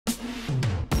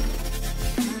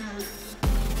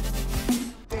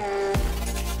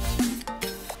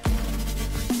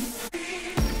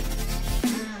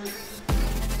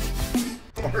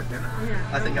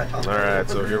I think I talked. All right,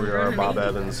 so here we are, Bob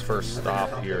Evans' first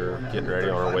stop here, getting ready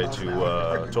on our way to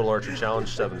Total Archery Challenge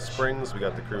 7 Springs. We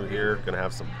got the crew here, gonna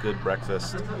have some good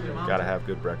breakfast. Gotta have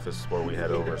good breakfast before we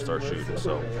head over and start shooting.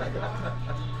 So,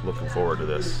 looking forward to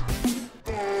this.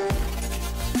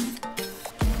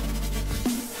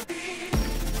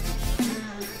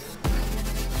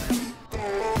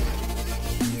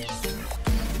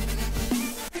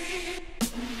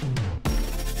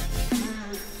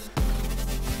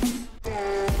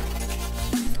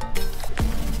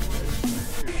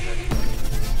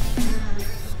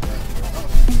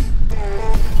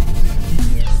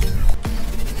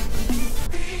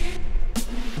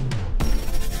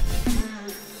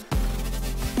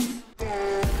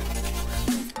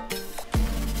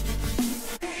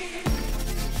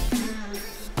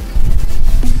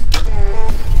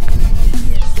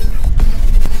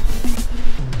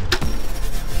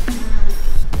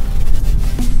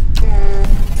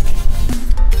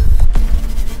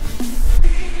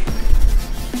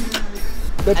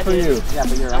 Good for you. Yeah,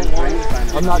 but you're right.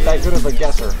 I'm not that good of a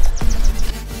guesser.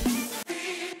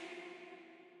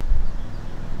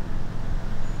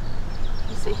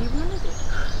 He said he wanted it.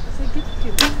 I said, give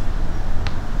it to him.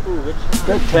 Ooh, which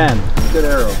one? Good 10. Good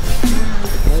arrow.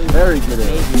 Very good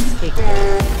arrow. Maybe it's kicked.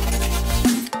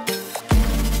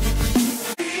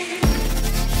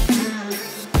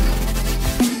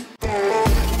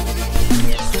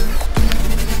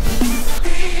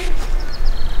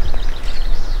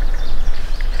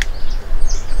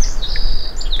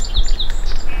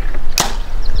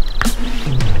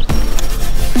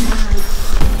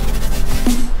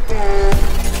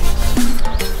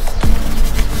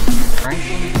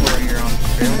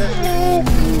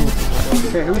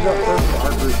 Okay, who's up first for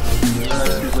our group?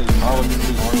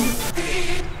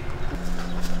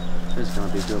 This is going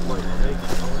to be a good one.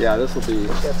 Yeah, this will be a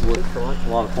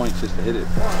lot of points just to hit it.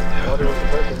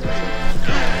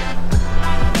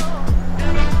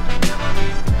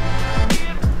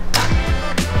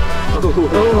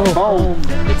 Oh,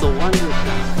 it's a wonder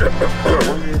shot.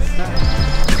 Wonder shot.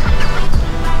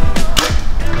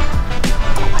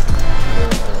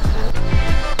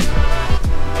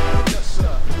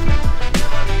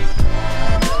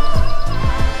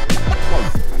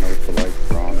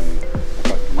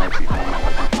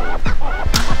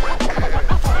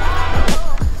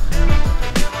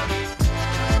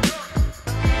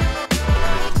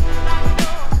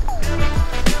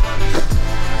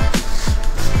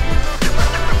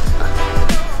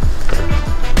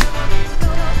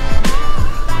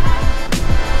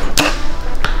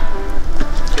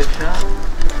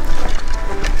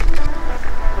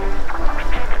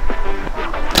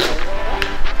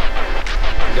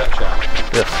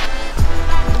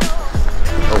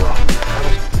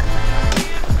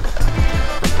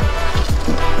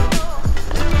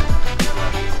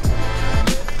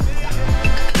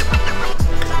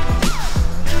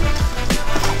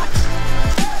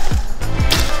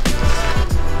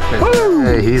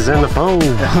 Hey, he's in the phone.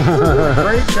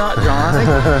 Great shot,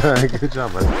 John. Good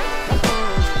job, buddy.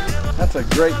 That's a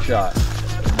great shot.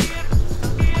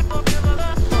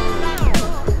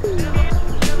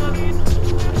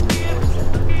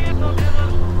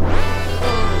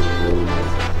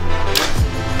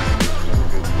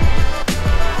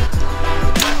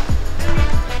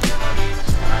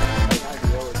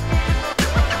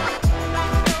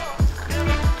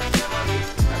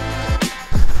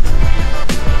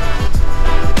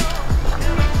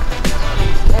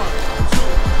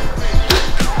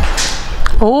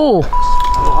 Oh!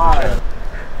 High.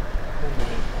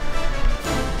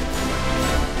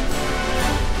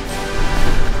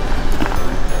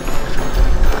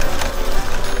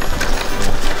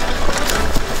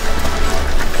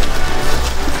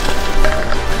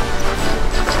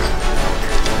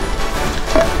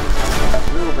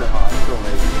 A little bit high, still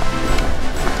maybe.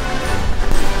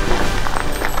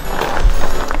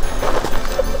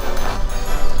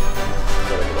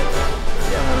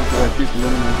 Yeah, keep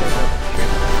aluminum.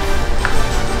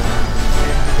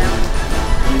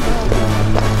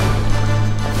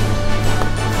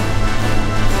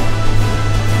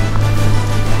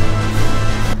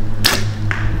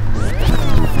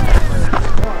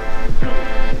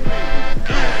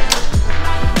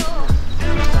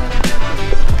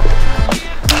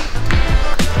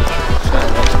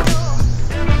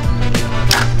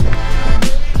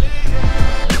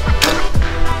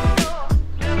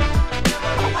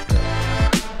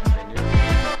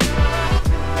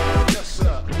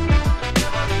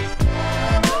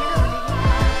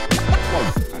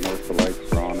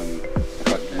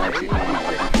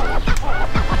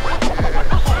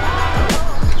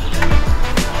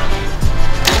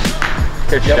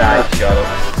 Good Yep, shot. nice shot.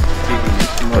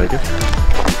 Pretty good.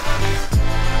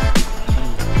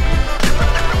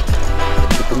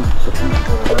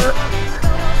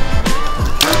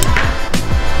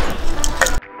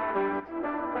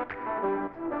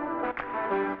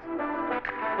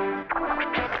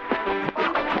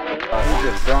 Who's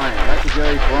this? Brian.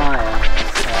 Legendary Brian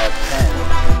has 10.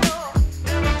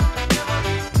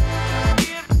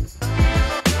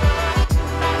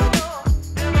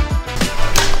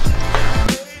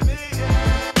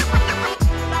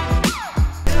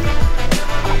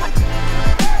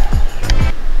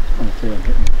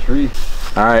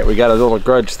 All right, we got a little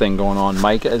grudge thing going on.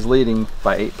 Micah is leading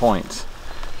by 8 points.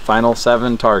 Final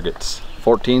 7 targets.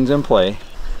 14's in play.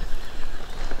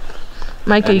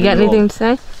 Micah, you got anything to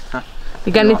say? Huh?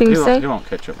 You got anything to say? He won't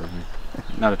catch up with me.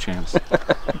 Not a chance.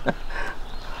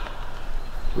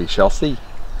 We shall see.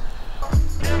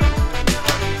 That's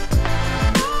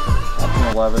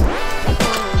an 11.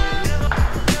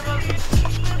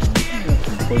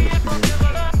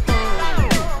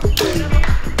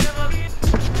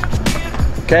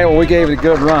 Okay, well, we gave it a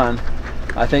good run.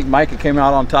 I think Micah came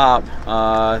out on top.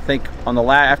 I think on the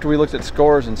after we looked at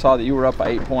scores and saw that you were up by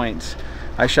 8 points,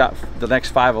 I shot the next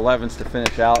 5 11s to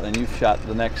finish out, and you shot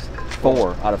the next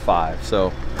 4 out of 5. So,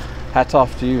 hats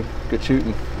off to you. Good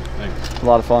shooting. Thanks. A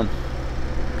lot of fun.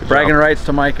 Bragging rights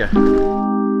to Micah.